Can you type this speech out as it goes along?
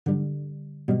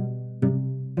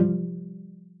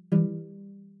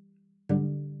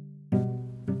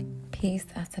Peace,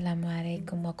 assalamu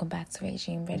alaikum. Welcome back to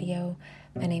Regime Radio.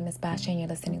 My name is Basha and you're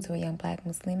listening to a young black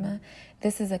Muslima.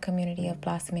 This is a community of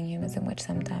blossoming humans in which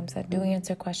sometimes I do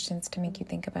answer questions to make you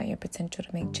think about your potential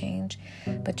to make change,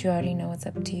 but you already know it's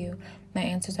up to you. My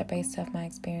answers are based off my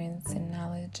experience and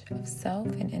knowledge of self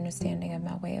and understanding of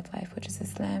my way of life, which is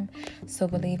Islam. So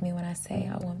believe me when I say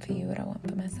I want for you what I want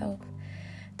for myself.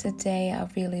 Today I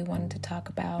really wanted to talk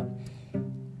about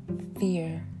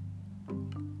fear.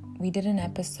 We did an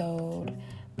episode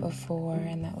before,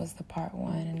 and that was the part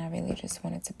 1, and I really just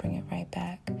wanted to bring it right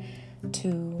back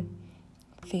to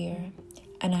fear.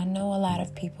 And I know a lot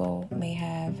of people may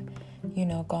have,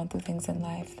 gone through things in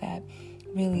life that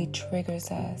really triggers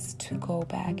us to go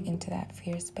back into that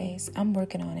fear space. I'm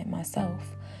working on it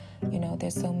myself.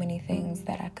 There's so many things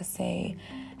that I could say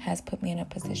has put me in a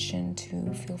position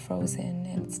to feel frozen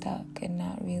and stuck and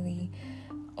not really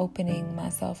opening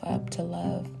myself up to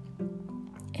love.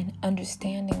 And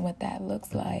understanding what that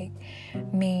looks like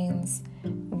means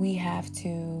we have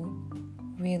to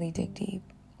really dig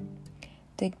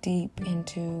deep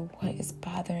into what is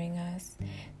bothering us,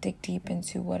 dig deep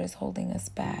into what is holding us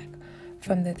back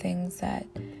from the things that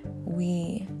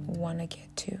we want to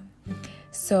get to.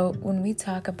 So when we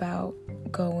talk about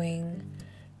going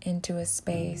into a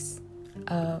space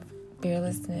of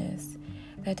fearlessness,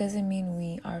 that doesn't mean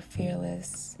we are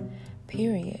fearless,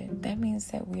 period. That means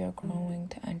that we are growing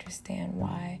to understand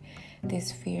why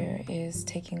this fear is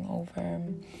taking over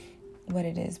what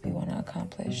it is we want to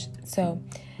accomplish. So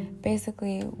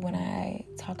basically, when I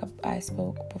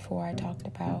spoke before, I talked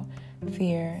about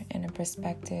fear in a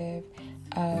perspective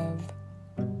of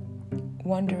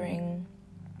wondering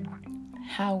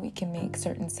how we can make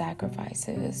certain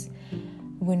sacrifices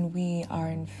when we are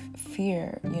in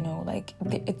fear.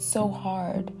 It's so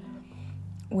hard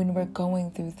when we're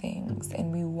going through things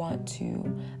and we want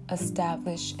to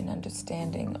establish an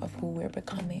understanding of who we're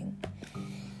becoming.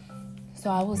 So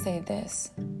I will say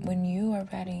this: when you are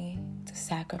ready to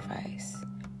sacrifice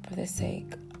for the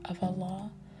sake of Allah,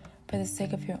 for the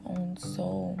sake of your own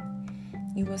soul,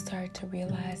 you will start to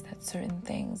realize that certain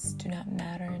things do not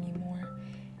matter anymore.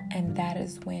 And that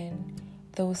is when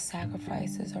those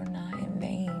sacrifices are not in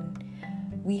vain.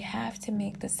 We have to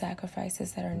make the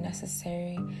sacrifices that are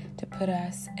necessary to put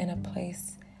us in a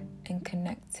place in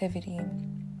connectivity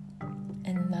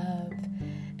and love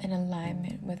and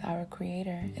alignment with our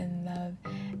Creator, and love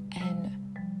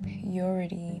and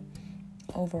purity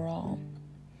overall.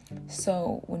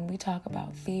 So when we talk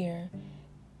about fear,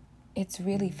 it's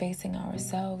really facing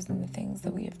ourselves and the things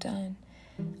that we have done,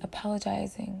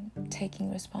 apologizing,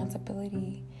 taking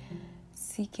responsibility,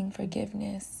 seeking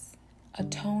forgiveness,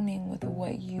 atoning with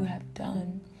what you have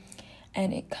done.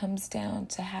 And it comes down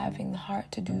to having the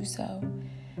heart to do so.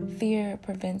 Fear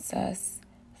prevents us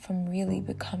from really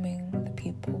becoming the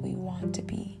people we want to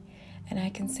be. And I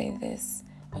can say this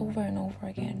over and over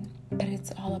again, but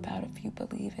it's all about if you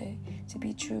believe it to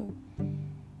be true.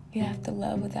 You have to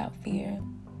love without fear.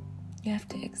 You have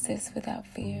to exist without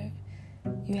fear.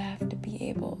 You have to be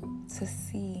able to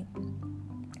see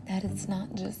that it's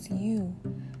not just you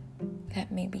that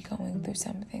may be going through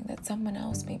something, that someone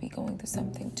else may be going through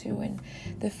something too, and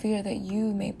the fear that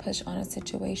you may push on a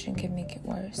situation can make it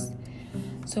worse.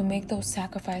 So make those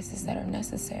sacrifices that are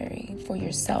necessary for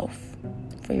yourself.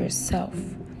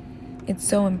 It's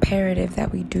so imperative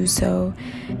that we do so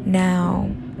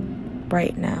now,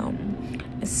 right now,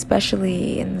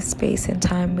 especially in the space and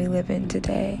time we live in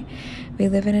today. We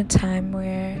live in a time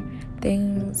where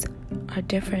things are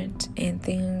different and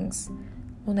things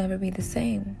will never be the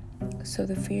same. So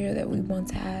the fear that we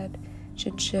once had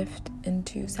should shift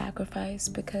into sacrifice,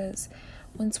 because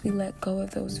once we let go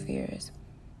of those fears,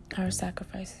 our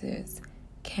sacrifices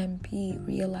can be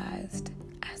realized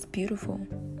as beautiful.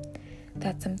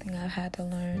 That's something I've had to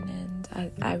learn,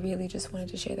 and I really just wanted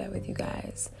to share that with you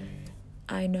guys.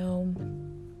 I know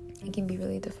it can be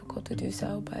really difficult to do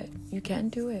so, but you can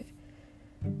do it.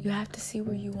 You have to see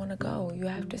where you want to go. You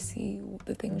have to see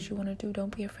the things you want to do.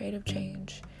 Don't be afraid of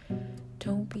change.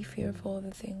 Don't be fearful of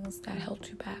the things that held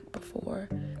you back before,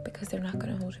 because they're not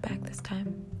going to hold you back this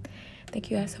time. Thank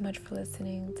you guys so much for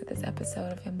listening to this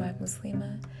episode of Young Black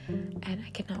Muslima, and I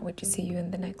cannot wait to see you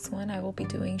in the next one. I will be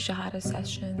doing Shahada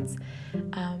sessions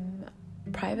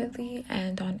privately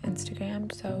and on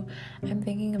Instagram. So I'm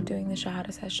thinking of doing the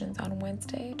Shahada sessions on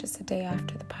Wednesday, just a day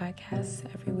after the podcast,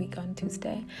 every week on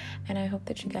Tuesday. And I hope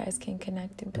that you guys can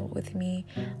connect and build with me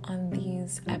on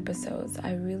these episodes.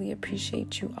 I really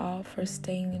appreciate you all for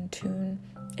staying in tune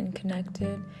and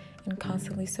connected and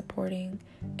constantly supporting.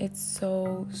 It's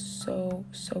so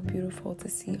beautiful to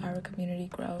see our community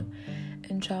grow.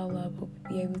 Inshallah, we'll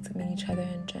be able to meet each other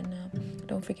in Jannah.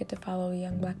 Don't forget to follow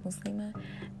Young Black Muslima.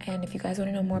 And if you guys want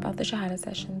to know more about the Shahada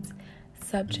sessions,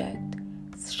 subject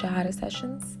Shahada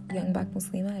sessions,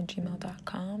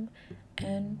 youngblackmuslima@gmail.com,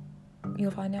 and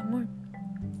you'll find out more.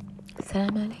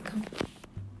 Assalamu alaikum.